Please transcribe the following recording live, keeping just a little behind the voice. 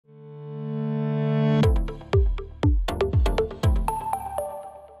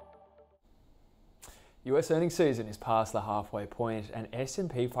US earnings season is past the halfway point and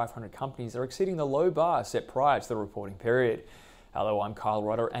S&P 500 companies are exceeding the low bar set prior to the reporting period. Hello, I'm Kyle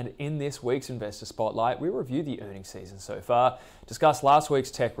Rodder, and in this week's Investor Spotlight, we review the earnings season so far, discuss last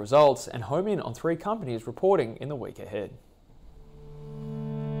week's tech results, and home in on 3 companies reporting in the week ahead.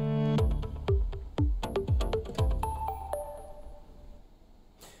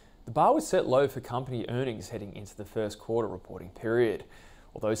 The bar was set low for company earnings heading into the first quarter reporting period.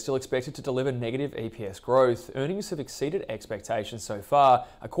 Although still expected to deliver negative EPS growth, earnings have exceeded expectations so far,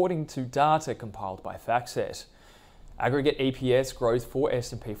 according to data compiled by FactSet. Aggregate EPS growth for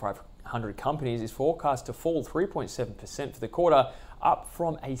S&P 500 companies is forecast to fall 3.7% for the quarter, up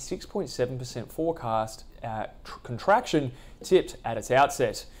from a 6.7% forecast contraction tipped at its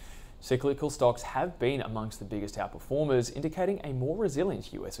outset. Cyclical stocks have been amongst the biggest outperformers, indicating a more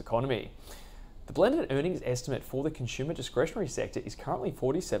resilient US economy. The blended earnings estimate for the consumer discretionary sector is currently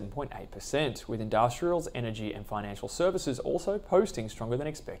 47.8%, with industrials, energy and financial services also posting stronger than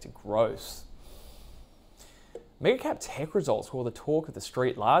expected growth. Megacap tech results were the talk of the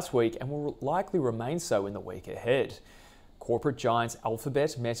street last week and will likely remain so in the week ahead. Corporate giants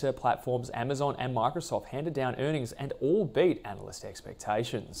Alphabet, Meta, Platforms, Amazon and Microsoft handed down earnings and all beat analyst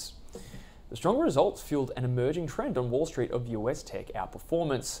expectations. The stronger results fueled an emerging trend on Wall Street of US tech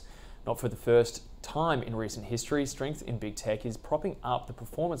outperformance. Not for the first time in recent history, strength in big tech is propping up the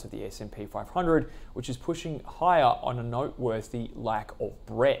performance of the S&P 500, which is pushing higher on a noteworthy lack of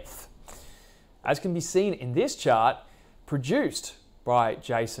breadth. As can be seen in this chart, produced by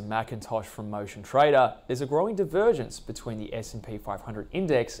Jason McIntosh from Motion Trader, there's a growing divergence between the S&P 500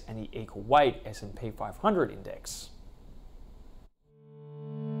 index and the equal weight S&P 500 index.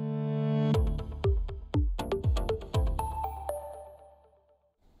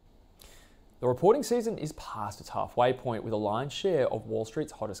 The reporting season is past its halfway point, with a lion's share of Wall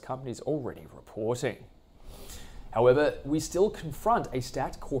Street's hottest companies already reporting. However, we still confront a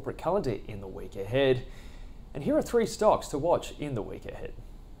stacked corporate calendar in the week ahead. And here are 3 stocks to watch in the week ahead.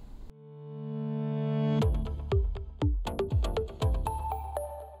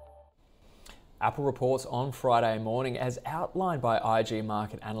 Apple reports on Friday morning. As outlined by IG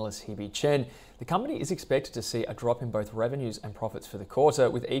market analyst Hebe Chen, the company is expected to see a drop in both revenues and profits for the quarter,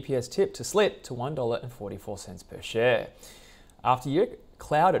 with EPS tipped to slip to $1.44 per share. After a year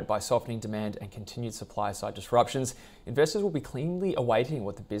clouded by softening demand and continued supply-side disruptions, investors will be keenly awaiting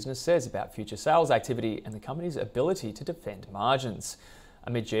what the business says about future sales activity and the company's ability to defend margins.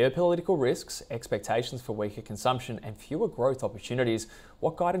 Amid geopolitical risks, expectations for weaker consumption and fewer growth opportunities,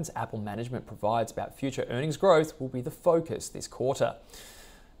 what guidance Apple management provides about future earnings growth will be the focus this quarter.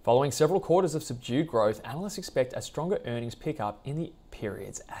 Following several quarters of subdued growth, analysts expect a stronger earnings pickup in the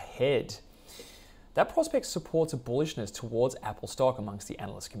periods ahead. That prospect supports a bullishness towards Apple stock amongst the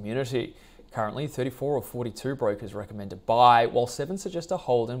analyst community. Currently, 34 of 42 brokers recommend a buy, while 7 suggest a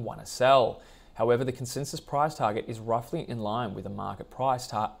hold and 1 a sell. However, the consensus price target is roughly in line with the market price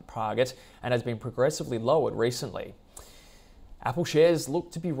target and has been progressively lowered recently. Apple shares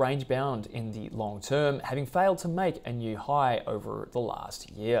look to be range-bound in the long term, having failed to make a new high over the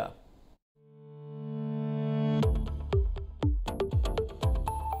last year.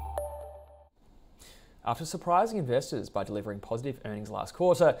 After surprising investors by delivering positive earnings last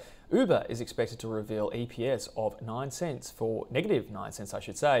quarter, Uber is expected to reveal EPS of negative 9 cents,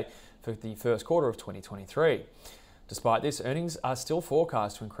 for the first quarter of 2023. Despite this, earnings are still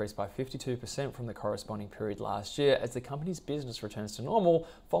forecast to increase by 52% from the corresponding period last year as the company's business returns to normal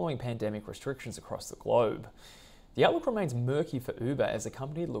following pandemic restrictions across the globe. The outlook remains murky for Uber as the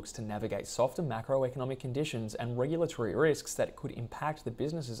company looks to navigate softer macroeconomic conditions and regulatory risks that could impact the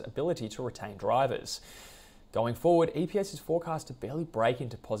business's ability to retain drivers. Going forward, EPS is forecast to barely break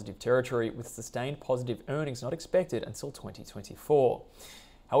into positive territory, with sustained positive earnings not expected until 2024.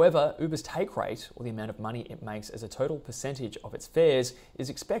 However, Uber's take rate, or the amount of money it makes as a total percentage of its fares, is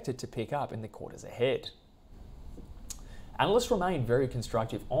expected to pick up in the quarters ahead. Analysts remain very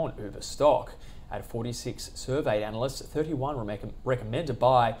constructive on Uber stock. Out of 46 surveyed analysts, 31 recommend a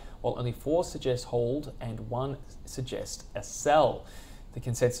buy, while only 4 suggest hold and 1 suggests a sell. The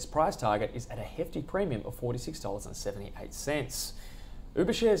consensus price target is at a hefty premium of $46.78.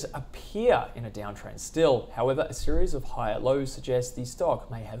 Uber shares appear in a downtrend still. However, a series of higher lows suggests the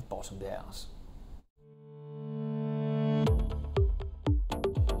stock may have bottomed out.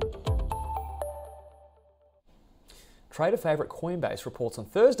 Trader favourite Coinbase reports on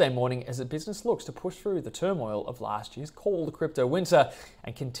Thursday morning as the business looks to push through the turmoil of last year's cold crypto winter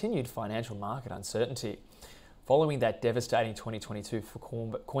and continued financial market uncertainty. Following that devastating 2022 for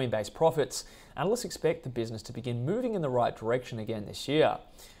Coinbase profits, analysts expect the business to begin moving in the right direction again this year.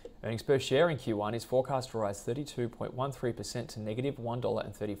 Earnings per share in Q1 is forecast to rise 32.13% to negative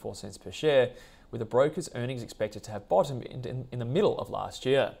 $1.34 per share, with the broker's earnings expected to have bottomed in the middle of last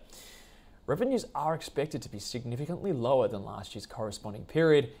year. Revenues are expected to be significantly lower than last year's corresponding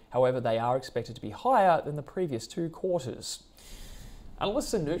period. However, they are expected to be higher than the previous 2 quarters.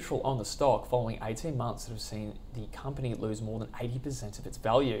 Analysts are neutral on the stock following 18 months that have seen the company lose more than 80% of its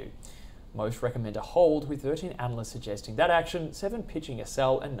value. Most recommend a hold, with 13 analysts suggesting that action, 7 pitching a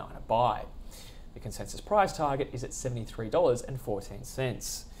sell and 9 a buy. The consensus price target is at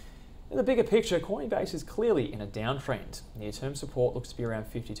 $73.14. In the bigger picture, Coinbase is clearly in a downtrend. Near-term support looks to be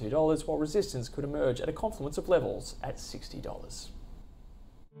around $52, while resistance could emerge at a confluence of levels at $60.